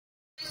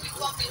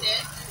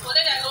confident. So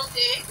then they don't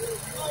say,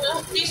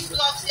 oh, these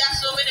drugs here,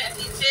 so when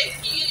they take,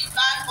 it really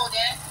bad for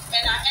them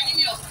and are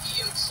enemy of the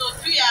youth. So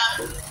we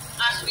are,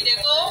 as we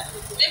go,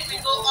 make we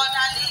go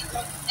orderly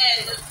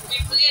and we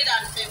pray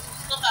that we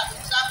stop at the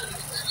travel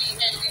between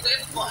and we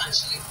wait for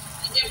actually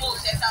the able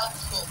set out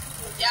for.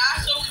 Yeah,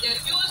 so we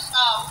use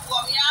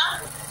from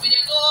here, we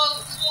go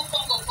through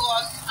Congo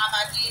Cross,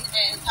 Aberdeen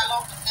and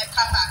Talon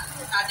Kappa,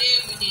 and then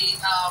we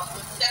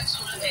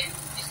settle and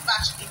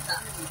dispatch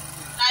later.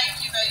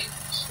 Thank you very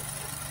much.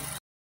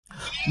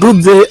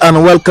 Good day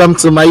and welcome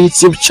to my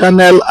YouTube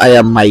channel. I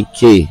am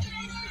Mike.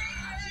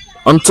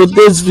 On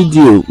today's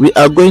video, we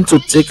are going to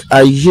take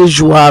our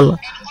usual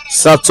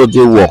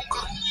Saturday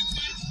walk.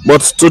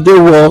 But today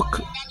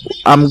walk,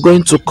 I'm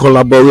going to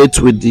collaborate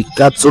with the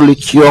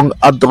Catholic Young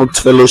Adult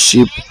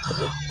Fellowship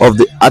of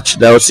the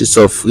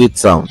Archdiocese of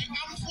Freetown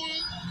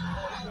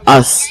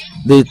as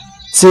they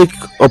take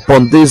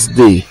upon this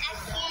day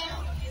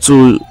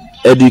to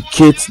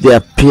educate their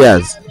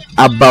peers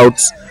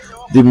about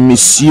the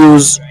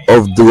misuse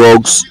of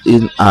drugs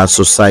in our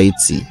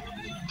society.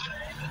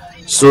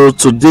 So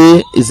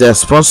today is a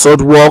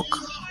sponsored walk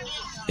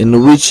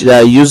in which they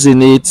are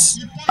using it,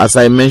 as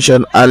I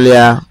mentioned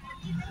earlier,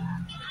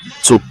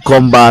 to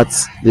combat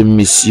the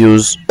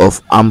misuse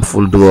of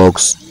harmful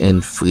drugs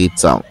in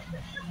Freetown.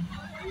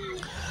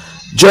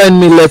 Join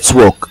me, let's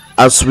walk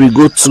as we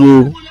go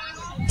through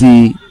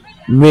the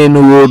main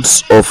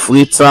roads of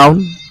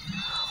Freetown.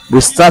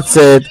 We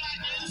started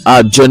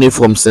our journey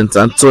from St.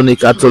 Anthony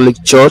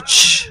Catholic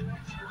Church,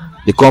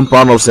 the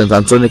compound of St.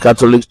 Anthony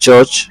Catholic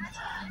Church,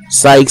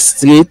 Sykes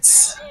Street,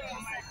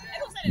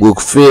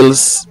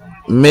 Brookfields,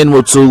 Main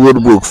Motor Road,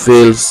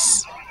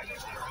 Brookfields,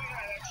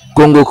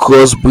 Congo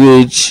Cross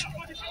Bridge,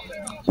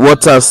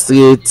 Water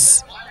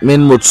Street,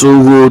 Main Motor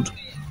Road,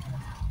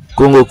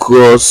 Congo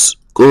Cross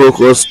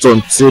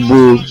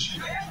Turntable,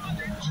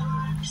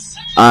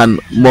 and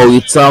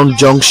Moritown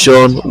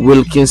Junction,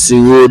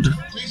 Wilkinson Road,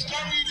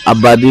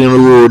 Aberdeen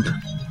Road,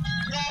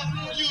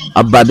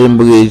 Aberdeen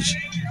Bridge,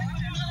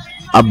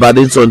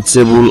 Aberdeen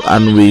Turntable,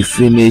 and we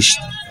finished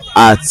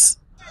at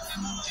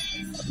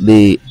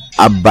the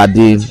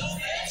Aberdeen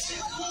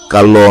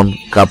Kalon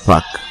Car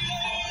Park.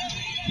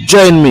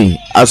 Join me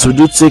as we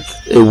do take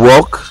a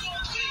walk,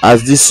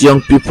 as these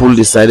young people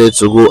decided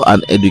to go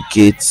and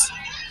educate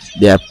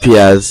their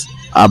peers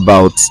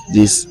about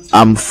these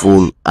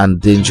harmful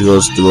and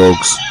dangerous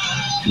drugs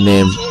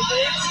named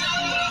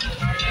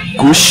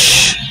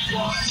Kush,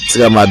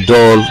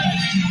 Tramadol,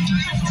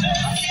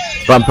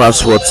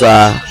 Pampers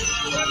Water,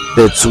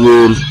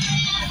 petrol,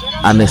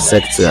 and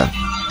etc.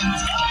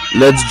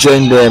 Let's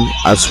join them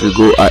as we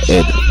go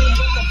ahead.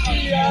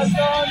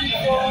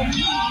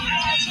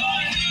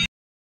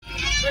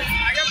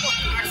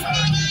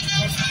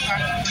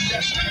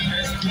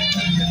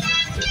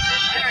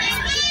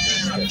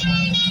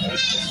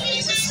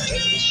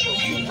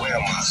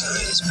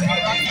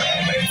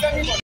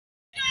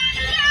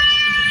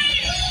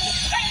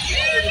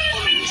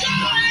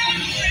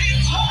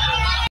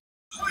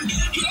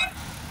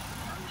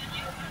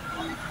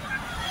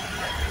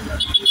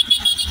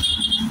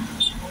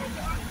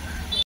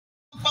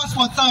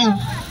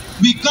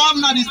 We come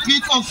na the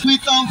streets of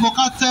Freetown for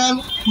cartel,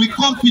 we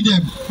come to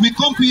them, we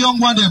come to young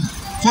one them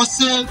for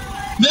say,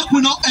 make we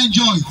not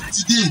enjoy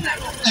today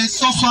and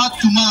suffer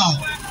tomorrow.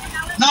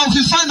 Now if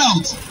we find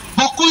out,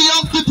 Boku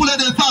young people in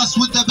the past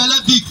with the belly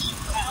big,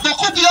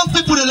 Boku young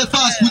people in the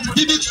past with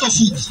big of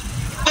food,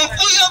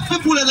 Boku young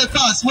people in the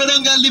past we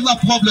don't get liver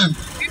problem,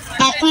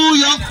 Boku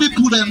young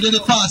people in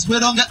the past we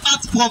don't get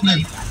heart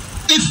problem.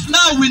 If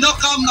now we not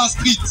come na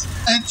street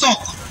and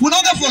talk, we not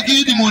going to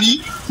forgive the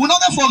money, we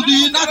not going to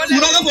forgive that, we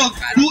not going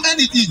to do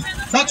anything.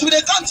 But when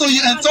they come to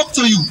you and talk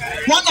to you,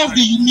 one of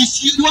the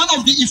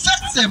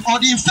effects them or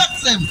the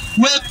effects them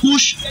where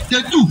push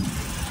they do,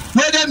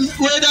 where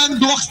them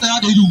drugs they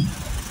do.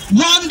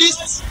 One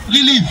this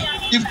relief,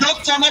 if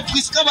doctor not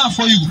prescribe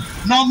for you,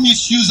 not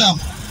misuse them,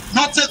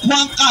 not take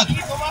one card,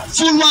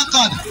 full one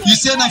card, you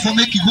say now for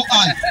make you go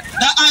high.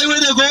 That high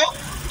where they go.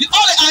 The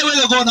only highway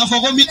they go now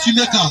for go meet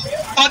Jamaica.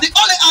 Or the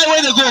only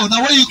highway they go now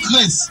where you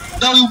craze.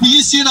 That we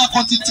begin seeing our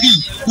country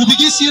tree. We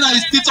begin seeing our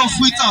state of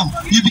Freetown.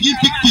 You begin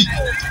pick.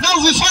 Now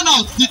we find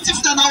out the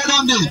thief that now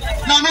down there.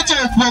 Now not to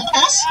broke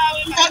us.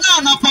 Or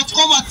now part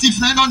cover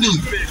thief now down there.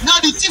 Now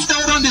the thief that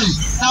down there.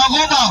 Now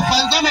robber,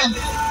 five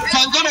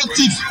gun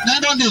thief now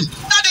down there.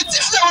 Now the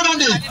thief that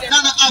down there.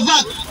 Now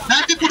avag.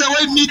 Now people that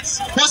way meet.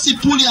 Once he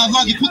pull the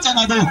avag, he put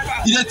on a door.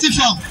 He the thief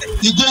him.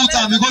 He go out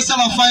and he go sell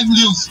him 5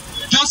 million.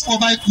 Just for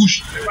my push.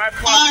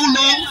 How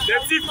long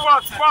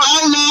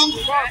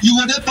you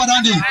will there per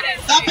day?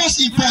 That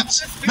person import,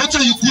 not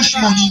you push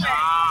money.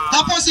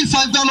 That person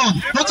 $5,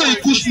 not you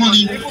push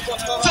money.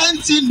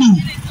 Fenty do.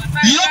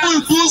 You have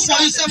to do for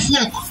yourself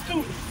work.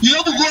 You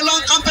have to go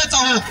learn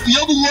carpenter work. You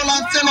have to go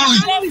learn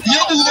tailoring. You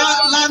have to go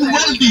learn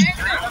welding.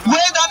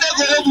 Where that they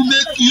go able to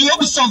make, you have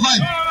to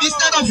survive.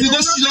 Instead of you go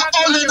see your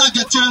all in a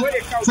ghetto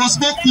for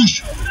smoke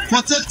push,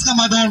 for take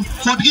Ramadan,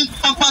 for drink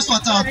Pampers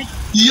Water.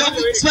 You have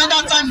to spend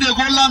that time they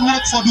go learn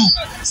work for do.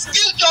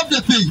 Skill job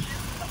they pay.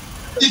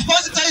 If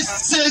positors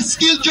say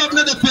skill job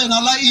no dey pay, na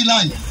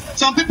lie.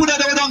 Some people that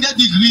they don't get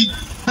degree,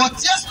 but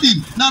yes, still,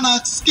 na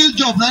skill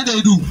job na they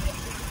do.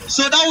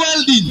 So that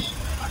welding,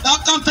 that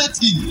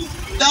carpeting,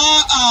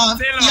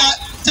 that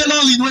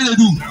tailoring where they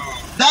do,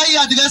 that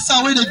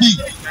hairdresser where they be,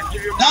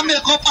 that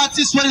makeup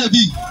artist where they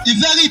be, it's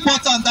very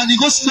important, and it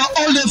goes to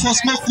all day for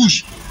smoke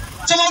kush.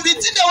 Some of the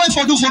things they wait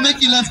for do for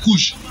making left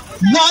kush.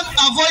 One,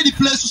 avoid the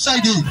place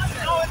suicide day.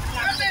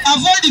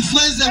 Avoid the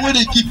friends that where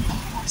they keep.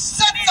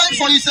 Set time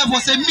for yourself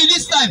for say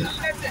minutes time.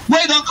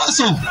 Where you don't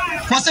cancel.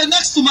 For say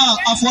next tomorrow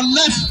and for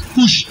left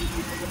push.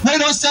 Where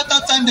you don't set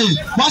that time there.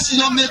 Once you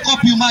don't make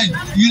up your mind,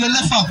 you the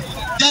left up.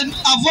 Then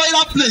avoid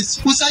that place.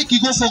 Usai you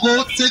go for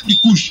go take the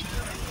push.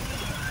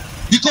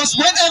 Because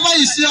whenever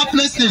you see that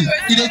place there,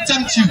 it will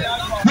tempt you.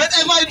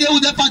 Whenever you do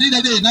that party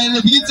that day, now they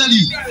begin tell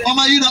you, oh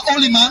my, you the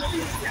only man,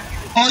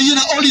 or you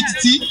the only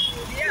titi,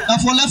 and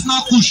for left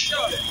now push.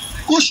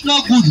 Push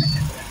not good.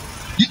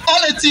 The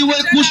only thing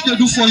where push they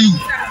do for you,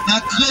 now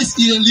grace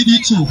is lead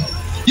you to.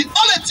 The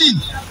only thing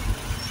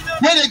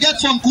where they get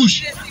from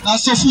push, now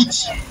so food.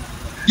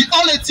 The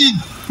only thing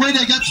where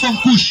they get from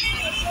push,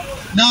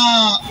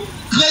 now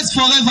grace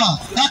forever.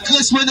 That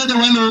grace when they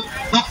well,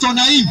 Dr.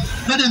 Naim,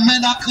 when they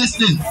mend that grace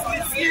there.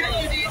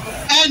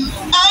 And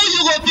how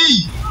you go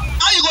be?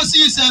 How you go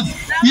see yourself?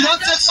 You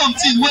don't take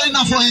something well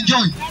enough for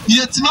enjoy.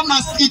 You let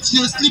mama eat,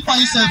 you sleep by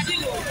yourself.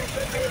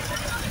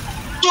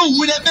 Two,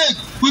 with a beg,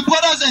 with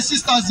brothers and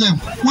sisters them,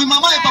 with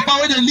mama and papa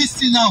where they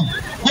listen now.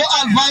 Go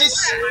advise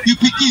you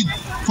begin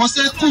for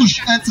say push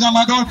and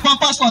tramadol,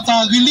 pampas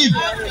water, relief,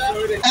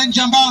 and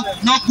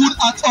jamba not good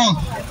at all.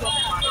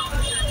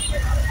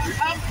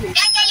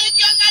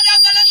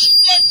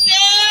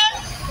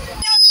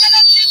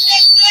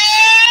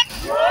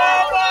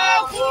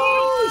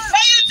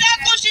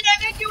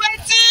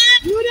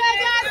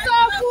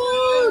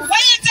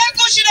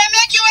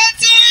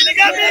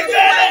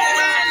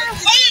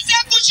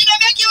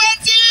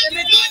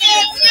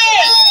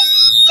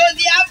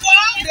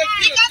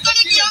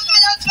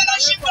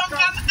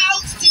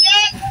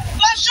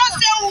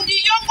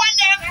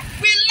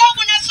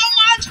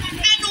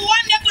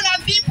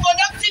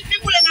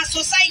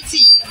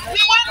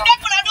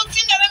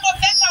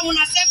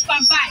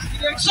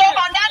 So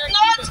on that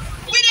note,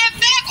 we dey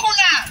beg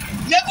una,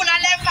 make una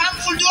left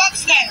harmful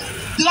drugs them.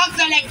 Drugs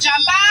like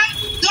jamba,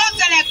 drugs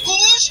like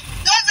kush,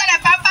 drugs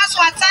like pampas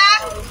water,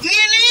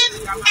 relief,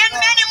 and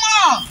many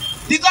more.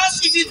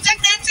 Because if you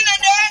take the thing a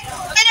day,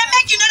 they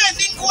make you not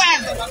think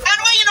well. And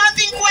when you don't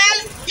think well,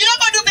 you don't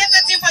go do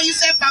better thing for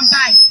yourself and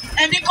buy.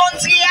 And the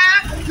country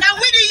now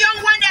we the young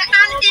one that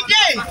and a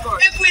day.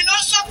 If we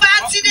not sober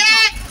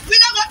today, we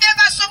don't go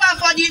ever sober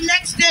for the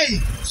next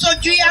day. So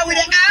do you with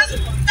the ask?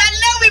 And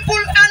now we pull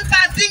on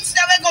back things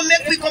that we're gonna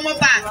make we come up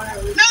back.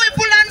 Now we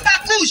pull on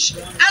back push.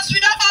 As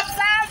we don't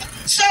observe,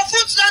 so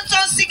foods don't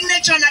turn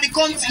signature in the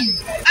country.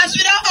 As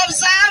we don't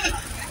observe,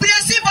 we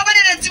don't see people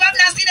that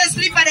they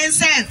sleep by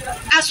themselves.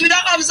 As we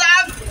don't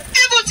observe,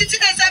 even titi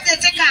themselves they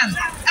take them.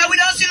 And we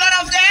don't see a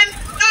lot of them.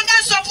 Don't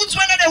get some foods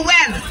when they're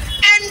well.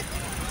 And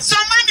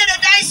some man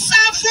that die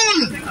so full.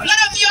 A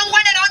lot of young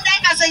ones that don't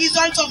die as a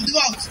result of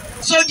drugs.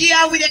 So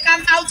dear, we they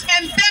come out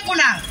and beg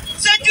una.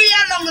 So do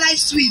your long life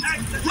sweet,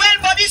 well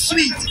body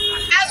sweet.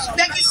 As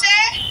like you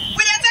say, we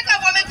don't take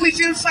up make we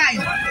feel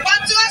fine. But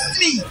trust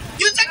me,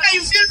 you take her,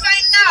 you feel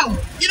fine now.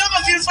 You don't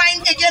go feel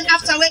fine again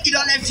after where it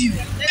don't left you.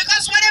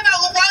 Because whatever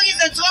worries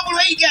and trouble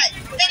where you get,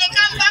 then they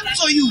come back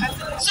to you.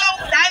 So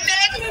that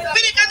make we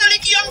the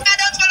Catholic Young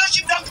Adult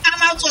Fellowship don't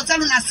come out to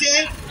tell una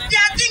say there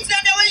are things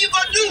that the way you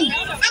go do.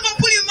 We go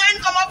pull your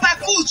mind come up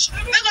at coach.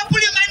 We go pull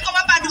your mind come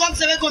up at drugs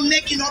that we go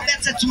make you know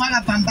better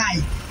tomorrow and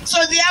buy.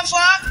 So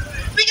therefore,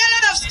 we get a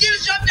lot of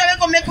skills job that we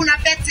go make una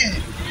better.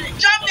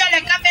 Job there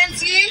like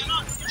carpentry,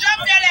 job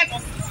there like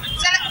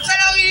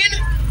tailoring,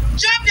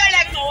 job there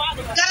like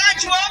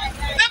garage work.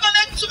 We go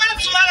make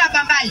tomorrow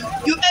and buy.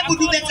 You able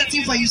to do better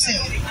thing for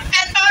yourself.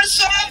 And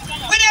also,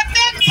 we dey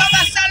beg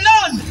Papa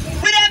Salon,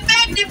 we dey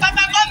beg the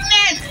Papa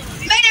government,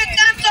 make they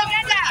come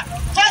together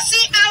for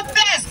see how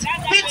best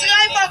we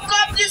try for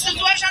cope this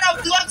situation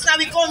of drugs in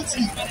the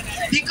country.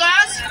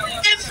 Because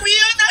if we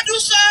don't do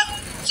so,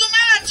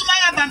 tomorrow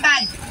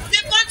bye.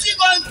 The country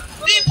going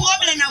be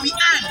problem now we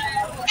are.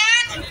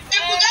 And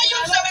if we get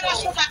use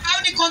of how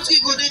the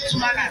country go there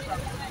tomorrow.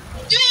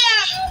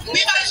 Yeah, we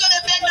also the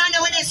beg down the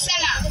way they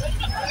sell them.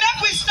 Make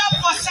we stop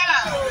for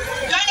seller.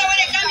 Down the way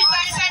they come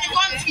inside the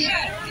country.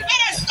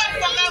 Let us stop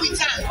from now we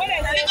time.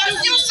 Because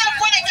you stop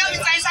when they come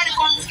inside the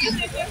country.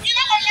 You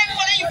don't let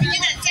for you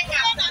begin and take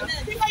out.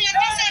 Because you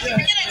don't say if you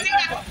begin and take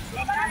out.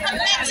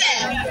 Better.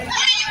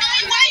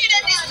 Why you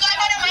don't destroy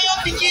all of my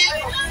own begin?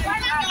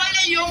 You want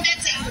to you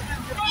better.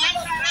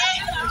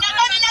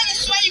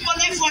 You go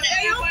left for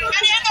them. At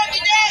the end of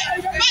the day,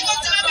 when you go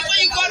tell before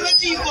you go, what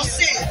you go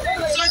say.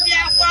 So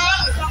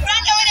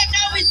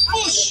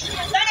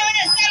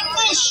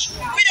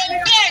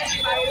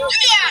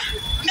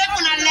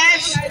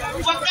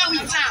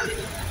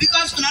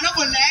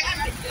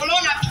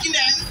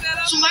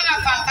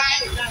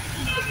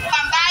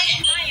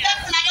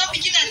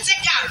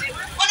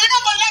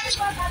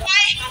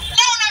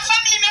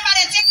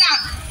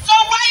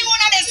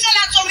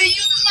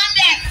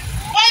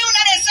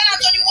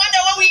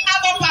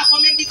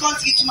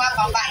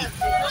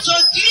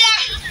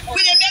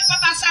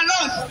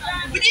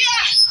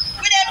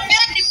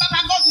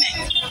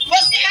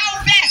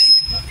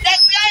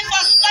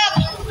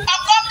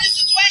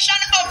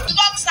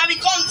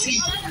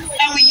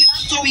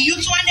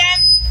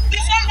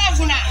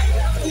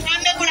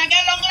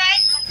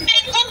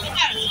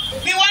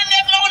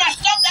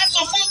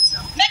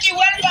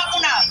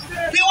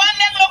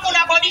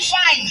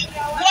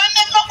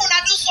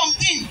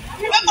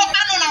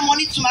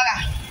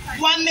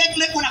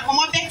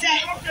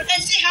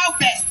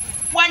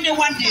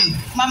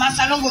Mama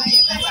Salon will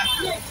be better.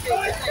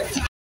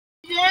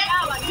 You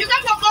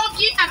got to go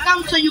give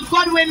account so you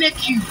God will make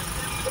you.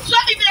 So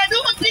if they do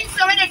things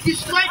the way they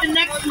destroy the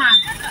next man,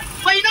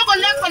 but you don't go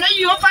left for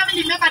your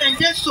family member and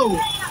do so.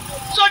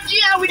 So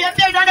Gia with the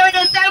pay, don't know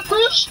they sell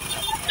push,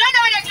 don't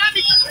know they come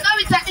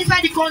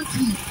inside the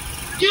country.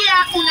 Gia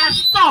una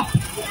stop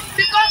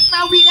because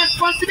now we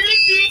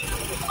responsibility.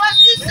 But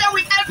this say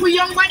we help with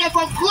young one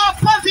for grow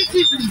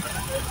positively.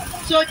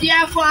 So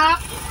therefore,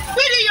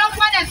 we the young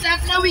one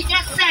themselves now we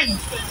get sense.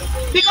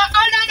 Because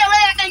all the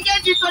way I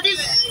engage you to this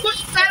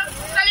push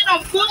selling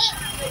of push,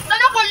 they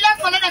don't go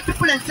left for other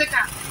people and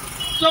second.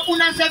 So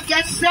una self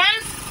get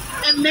sense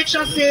and make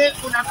sure say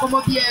una come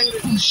up here and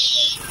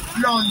push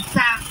long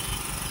time.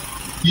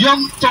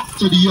 Young talk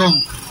to the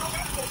young.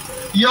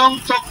 Young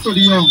talk to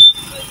the young.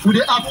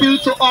 We appeal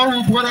to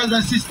all brothers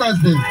and sisters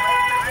there.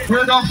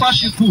 We don't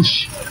fashion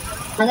push.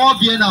 Come on,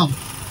 bien now.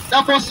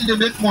 That person they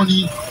make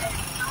money,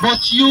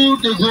 but you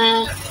they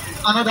go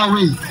another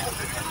way.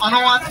 I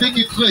don't want to make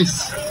it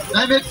race.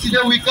 Now make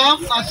today we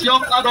come as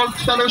Young Adult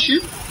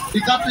Fellowship, the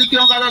Catholic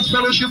Young Adult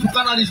Fellowship who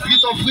come at the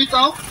street of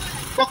Freetown.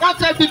 But can't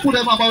tell people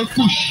them about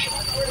push.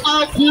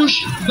 Our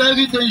push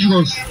very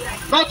dangerous.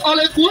 Not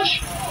only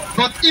push,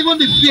 but even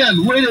the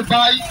fuel where they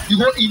buy, you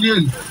go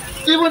inhale.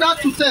 Even that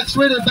to text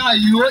where they buy,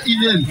 you go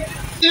inhale.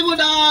 Even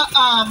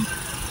that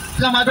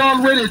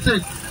tramadol where they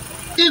take.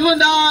 Even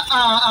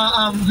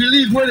that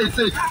relief where they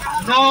take.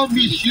 No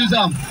misuse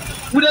them.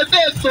 We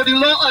beg to the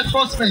law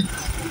enforcement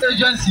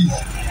agencies.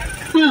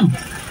 2.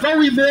 Now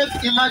we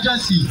make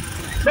emergency.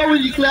 Now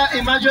we declare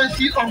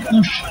emergency on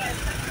push.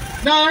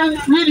 Now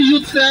we the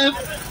youth them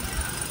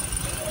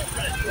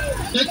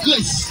the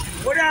case.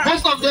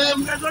 Most of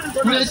them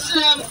will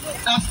sell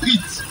the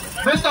streets.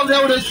 Most of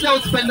them will sell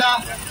spender.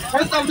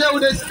 Most of them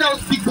will sell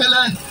big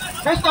belly.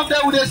 Most of them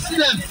will see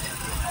them.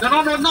 They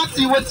don't know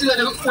nothing what they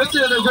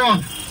go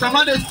on.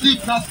 Some they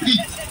sleep in the street.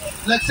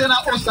 Like say na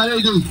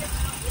Osalede.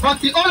 But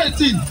the only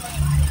thing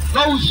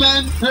now we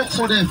find work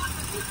for them.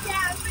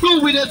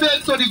 2, we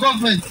beg to the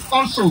government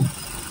also.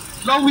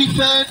 Now we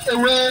find a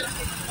way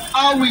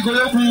how we go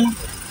to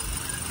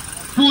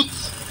put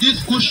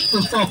this push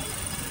to stop.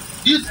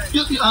 This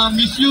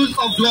misuse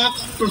of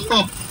drugs to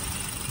stop.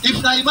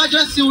 If the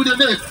emergency we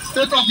make,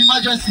 state of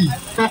emergency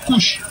for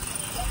push.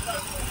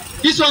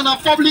 This one a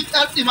public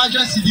health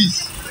emergency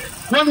this.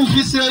 When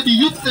we say the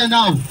youth there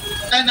now,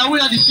 and now we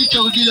are the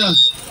future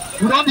leaders.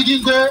 We don't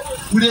begin go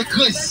with a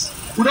grace.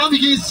 We don't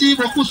begin see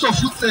beaucoup of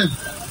food them.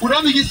 We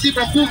don't begin see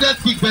beaucoup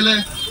get big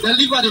belly. They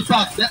live at the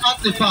park, they at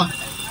the park.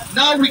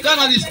 Now we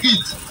gather the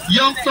street.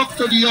 Young talk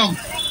to the young.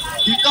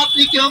 The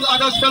Catholic Young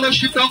Adult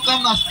Fellowship don't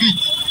come on the street.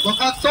 We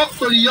can talk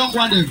to the young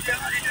one them.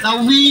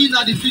 Now we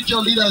are the future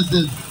leaders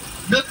then.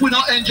 Make we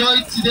not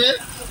enjoy it today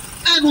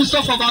and we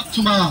suffer back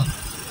tomorrow.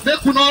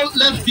 Make we not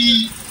left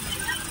the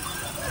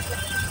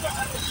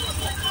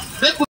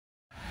make we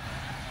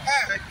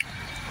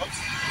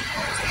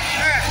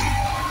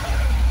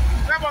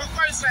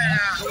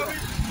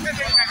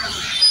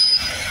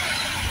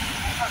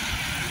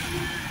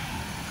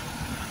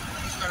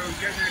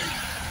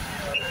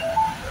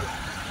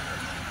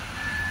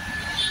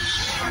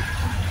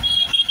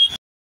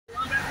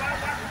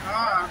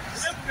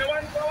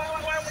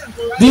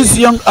These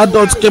young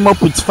adults came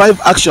up with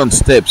 5 action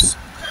steps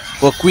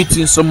for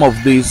quitting some of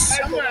these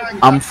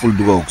harmful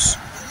drugs.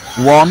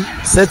 1.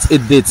 Set a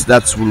date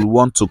that you will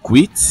want to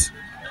quit.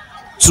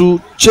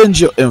 2.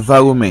 Change your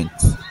environment.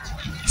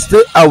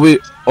 Stay away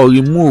or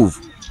remove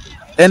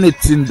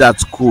anything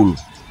that could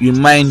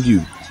remind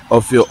you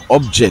of your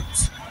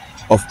object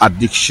of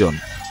addiction.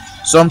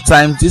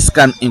 Sometimes this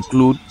can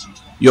include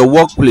your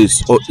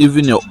workplace or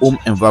even your home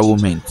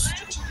environment.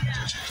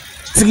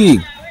 3.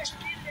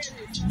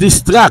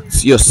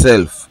 Distract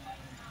yourself.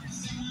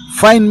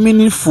 Find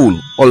meaningful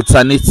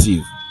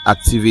alternative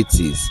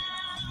activities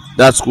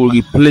that will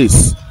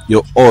replace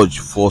your urge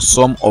for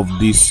some of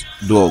these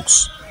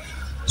drugs,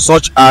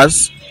 such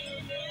as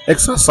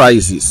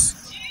exercises,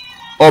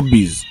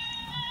 hobbies,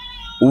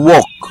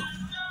 work.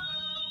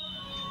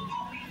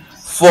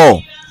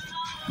 4.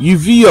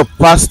 Review your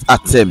past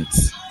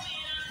attempts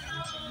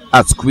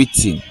at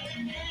quitting.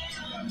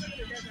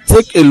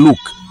 Take a look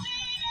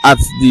at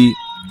the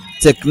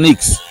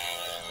techniques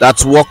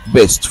that work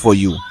best for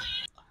you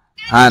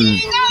and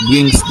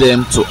brings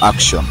them to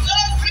action.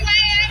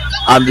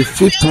 And the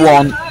 5th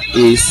one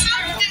is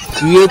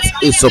create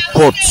a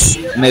support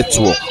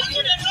network.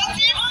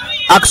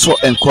 Ask for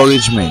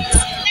encouragement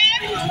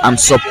and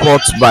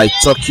support by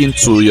talking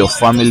to your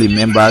family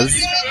members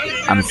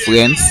and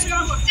friends.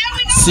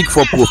 Seek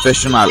for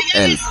professional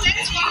help.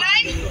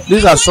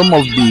 These are some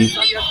of the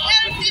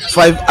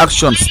 5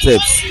 action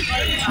steps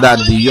that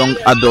the young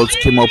adults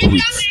came up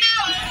with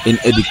in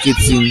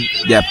educating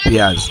their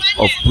peers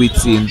of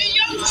quitting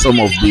some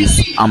of these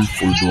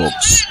harmful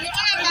drugs.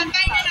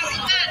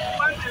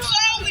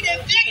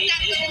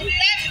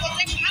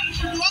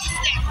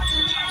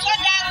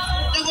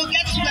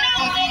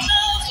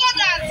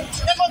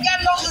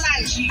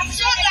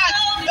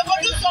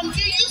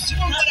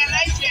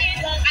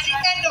 At the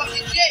end of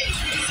the day,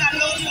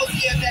 salon will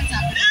be a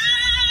better.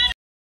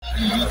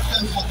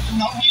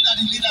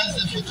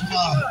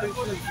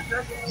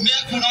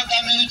 make una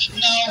damage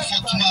now for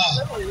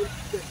tomorrow.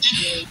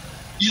 If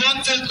you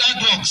don't take that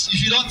drugs, if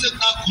you don't take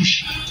that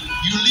push,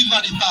 you live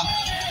at the back,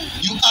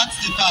 you at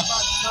the back.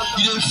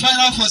 You will find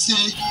out for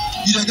say,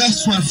 you will get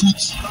 12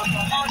 foot.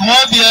 Come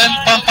on, bien,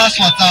 pampas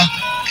water.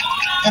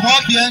 Come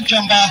on, bien,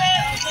 jamba.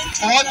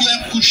 Come on, bien,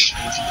 push.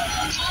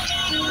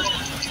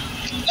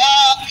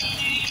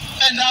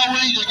 And that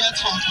way you get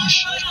from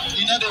push,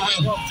 you know the way,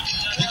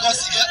 because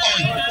you get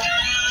oil.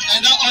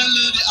 And that oil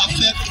they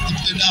affect the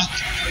pedal.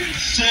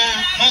 So,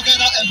 don't get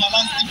that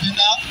imbalance the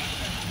pedal,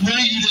 where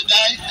you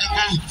die and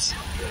go it.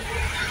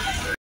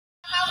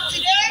 Now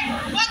today,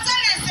 what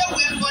time is the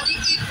way body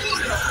is good?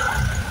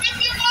 If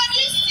your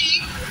body is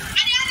sick,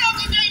 and the end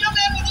of the day, you don't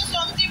be able to do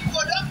something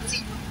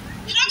productive.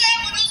 You don't be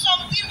able to do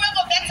something where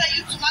go better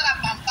you tomorrow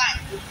and buy.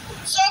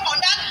 So on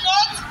that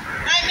note,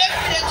 I make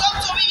the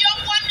talk to me young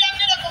one them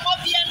that come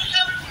up here and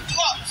have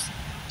drugs.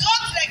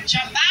 Drugs like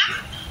jamba,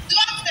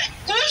 drugs like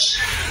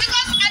push,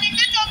 because at the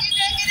end of the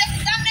day,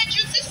 it damage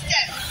your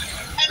system.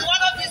 And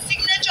one of the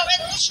signature way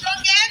to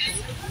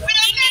strongest, we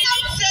don't get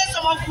out say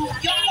some of you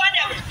young one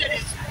them to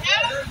this.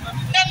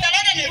 Them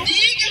better than a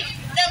dig,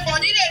 them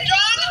body they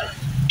done,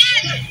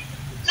 and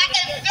like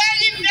a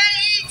very,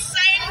 very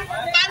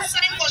bad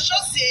sign for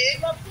sure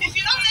say, if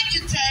you don't take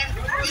your time,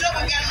 you don't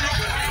go get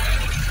nothing.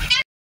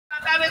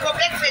 I will go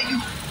back for you.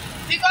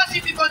 Because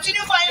if you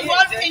continue to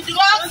involve in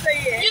drugs,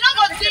 you're not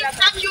going to think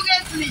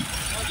accurately.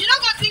 You're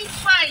not going to think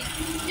fine.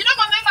 You're not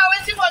going to remember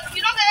what you want.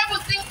 You're not going to able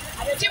to think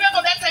children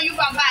go better you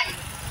can buy.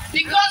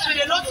 Because when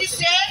they notice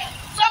say,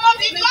 some of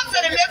the drugs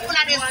that they make when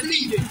they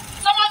sleep.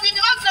 Some of the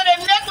drugs that they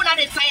make when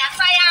they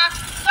tire.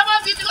 Some of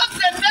the drugs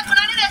they make when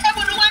they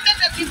able to want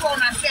better people on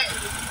themselves.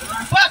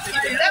 But if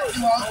they left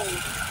drugs,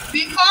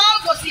 we all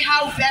go see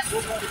how best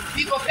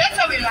we go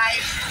better with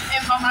life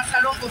and Mama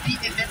Salon go be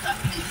a better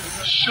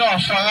place. Sure,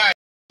 for right.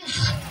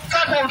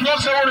 Type of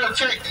drugs they want to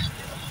take,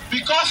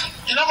 because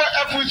you never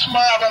help with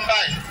tomorrow and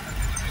buy.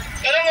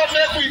 You never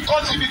make we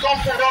country become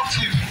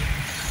productive.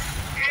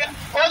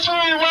 What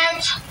we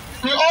want,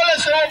 we always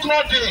say work no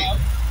day.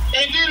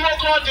 Indeed work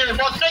no day,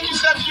 but make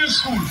yourself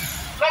useful.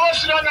 Don't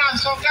sit down and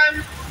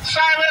sometimes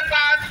silent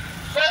bad,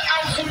 very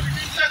harmful,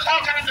 take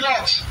all kind of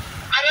drugs.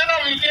 At the end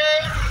of the day,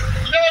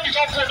 you never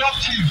become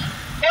productive.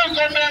 Don't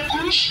come and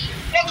push,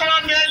 don't come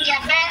and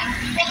jamba,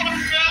 don't come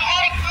and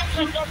all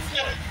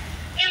productive.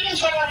 Even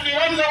some of the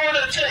ones that want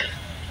to take,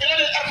 they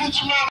don't able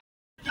to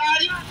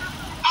die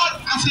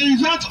as a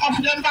result of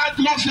them bad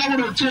drugs they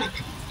want to take.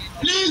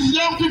 Please,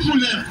 young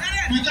people,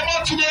 we come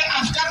out today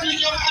as Catholic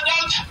young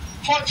adults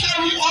for tell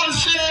we all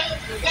say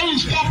that we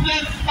stop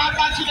them bad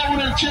things they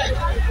want to take.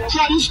 So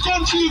this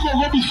country will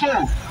go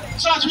before.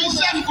 So as we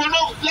said, we go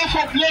not left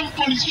for blame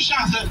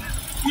politicians.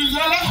 We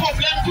go left for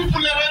blame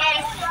people that will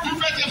not do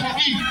better for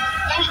me.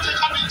 Then we take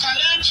up the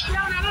challenge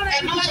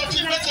and do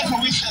something better for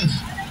ourselves.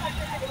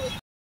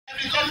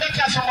 Become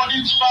better somebody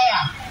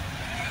tomorrow.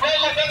 When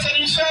you better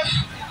yourself,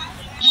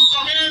 your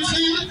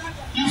community,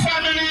 your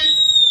family,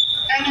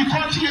 and the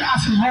country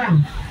as a whole.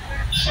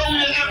 So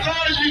we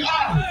encourage you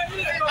all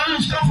that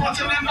you stop for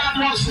telling bad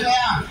drugs they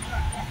are.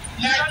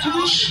 Like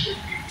push,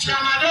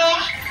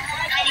 tramadol,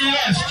 and the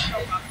rest.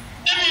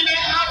 Even they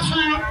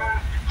harmful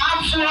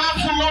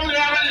what they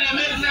are ready to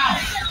make now.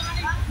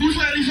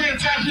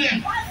 Different type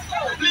here.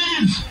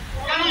 Please,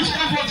 let me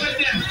stop for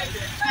them.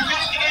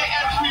 Because it ain't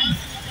help me.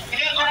 It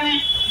ain't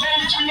going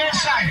to your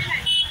side.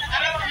 I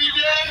don't be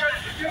there.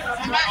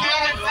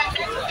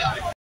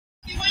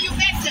 Before you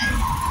better.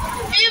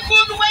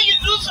 Even when you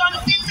do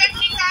something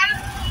technical,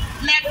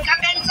 like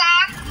carpenter,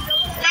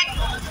 like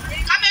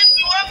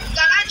carpentry work,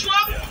 garage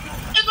work,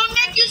 it will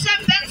make you say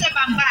better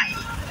than buy.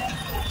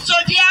 So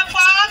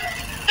therefore,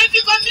 if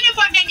you continue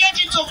to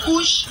engage into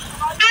push,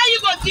 how you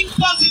go think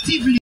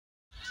positively?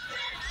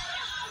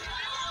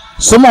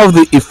 Some of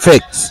the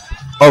effects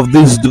of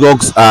these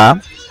drugs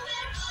are: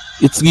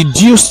 it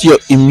reduces your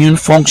immune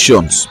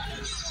functions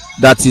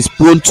that is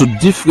prone to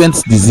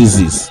different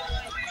diseases,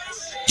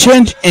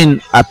 change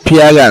in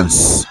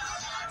appearance,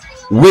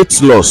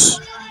 weight loss,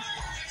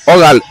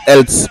 oral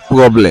health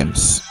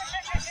problems.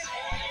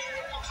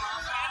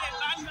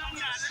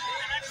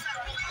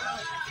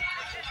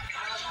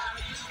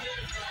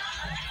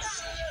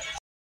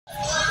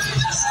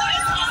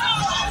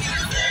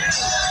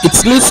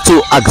 It leads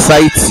to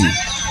anxiety,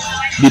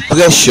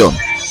 depression,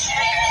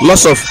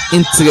 loss of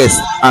interest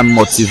and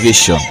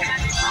motivation,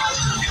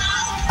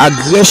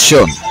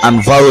 aggression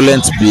and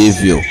violent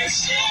behavior,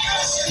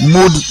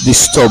 mood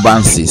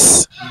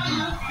disturbances.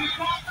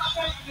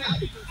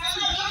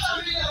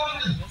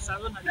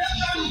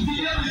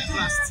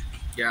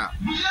 Yeah.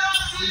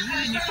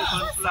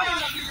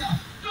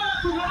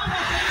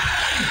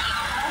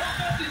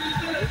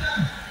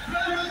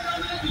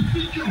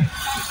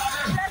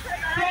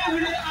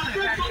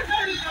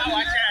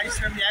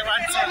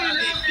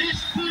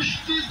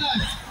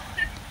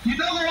 You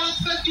don't want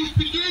to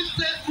begin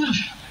to push,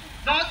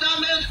 not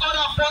damage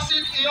other person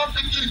in your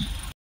beginning.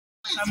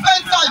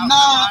 Spend time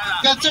now,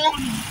 get to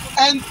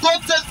and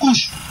don't take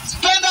push.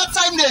 Spend that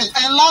time there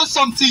and learn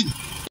something.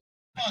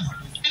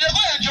 they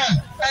go enjoy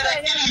and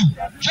they kill you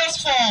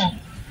just for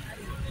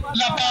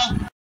lapa.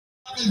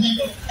 Baby,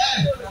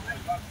 hey,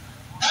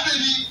 that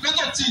baby, no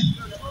go team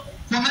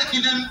for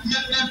making them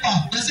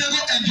pap. They say go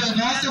enjoy,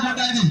 they say go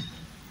die.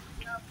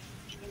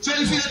 So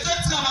if you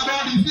take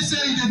Ramadan, if you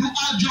say you do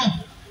hard job,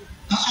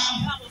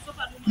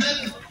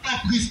 make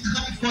up this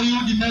for you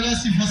the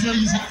medicine for say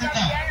you support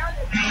her.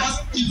 Because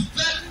if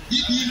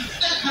you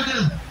take for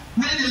them,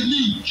 when they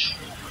leak,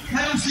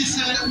 when you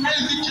say, when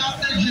you just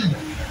take you,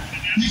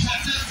 you can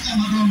take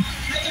Ramadan.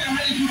 Make them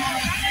ready to know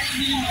if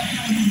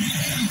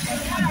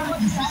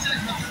you say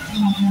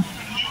Ramadan.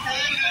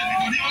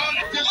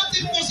 Forgot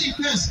if post in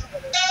place.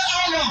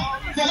 How long?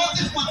 Forgot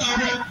if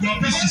Pataro, your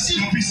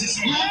pieces.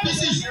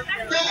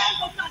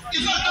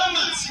 If I don't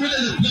match, when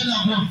they play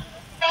that one,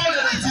 all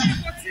the team.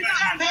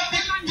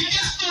 The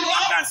kids still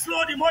out.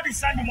 Slow the more the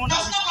sun, the more.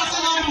 That's not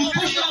possible. We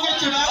push them out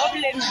to that. I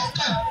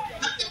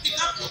think they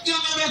have to give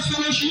them a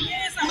fellowship.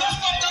 We don't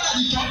stop that at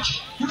the church.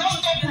 We don't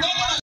stop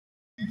that.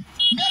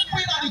 Make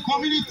way at the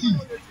community.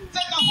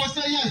 Take them for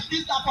say yes, this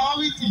is a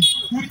priority.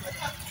 We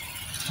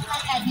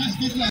at this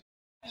business.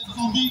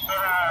 Zombie,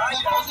 the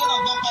person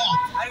of vampire.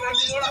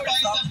 They step by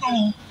himself from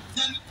home.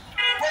 Then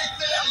wait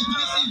there, you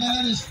didn't see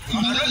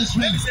the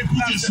swell. He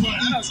put the swell.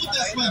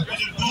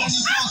 Then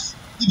his house,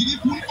 he begin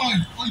put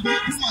oil or he begin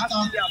put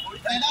matter.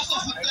 And that's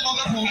what put them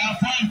over for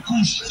fine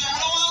push. So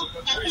now,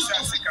 they put the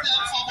sickness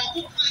for the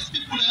cook place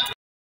people there.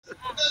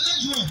 They let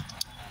you up.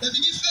 They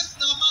begin first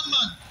now,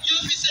 man. You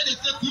know, if you say they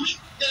take push,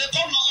 they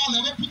come now,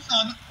 they will put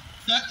down.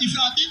 That if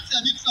you are big, they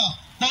are big, sir.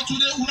 But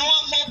today, we don't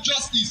want mob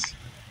justice.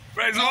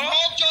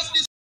 Mob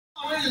justice.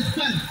 When you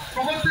spend,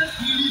 promoted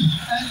relief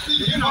and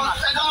think and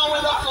now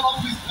when that's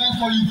all we spend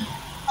for you.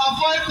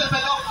 Avoid the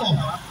doctor.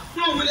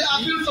 No, we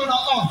appeal to the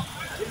on.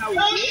 The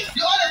only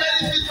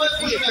benefit when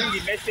push them,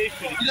 it make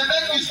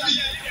you speak.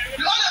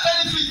 The only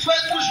benefit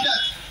when push them,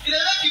 it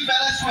make you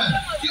better swear.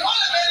 The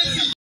only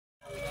benefit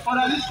for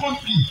this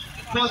country,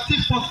 for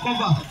thief for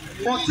cover,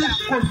 for thief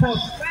for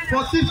force,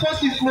 for thief for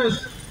is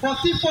close, for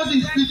thief for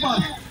is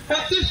slippers, for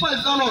thief for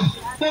is gallon,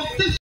 for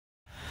thief.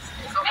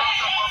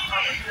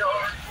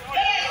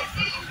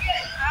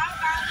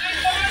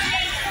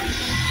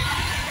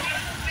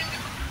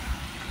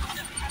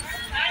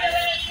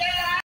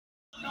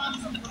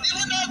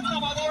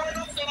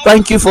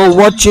 Thank you for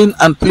watching,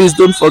 and please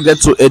don't forget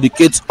to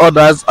educate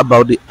others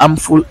about the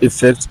harmful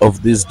effects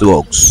of these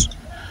drugs.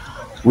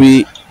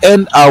 We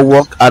end our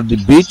work at the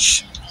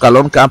beach,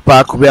 Kalonka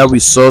Park, where we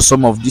saw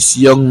some of these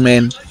young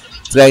men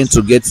trying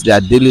to get their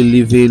daily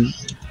living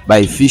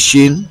by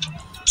fishing.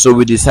 So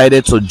we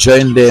decided to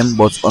join them,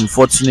 but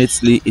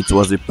unfortunately it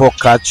was a poor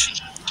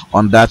catch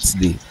on that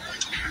day.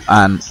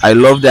 And I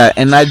love their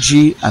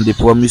energy and they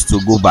promise to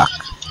go back.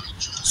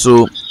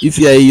 So if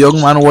you are a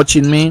young man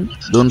watching me,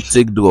 don't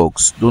take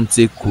drugs, don't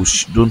take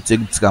kush, don't take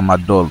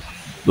tramadol,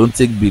 don't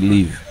take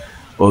believe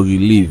or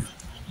relieve,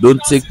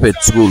 don't take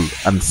petrol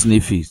and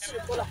sniffies,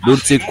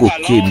 don't take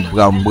cocaine,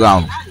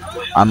 brown,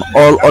 and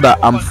all other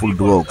harmful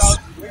drugs.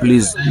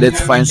 Please,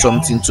 let's find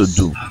something to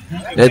do.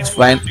 Let's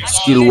find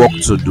skill work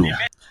to do.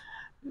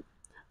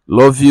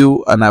 Love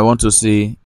you, and I want to say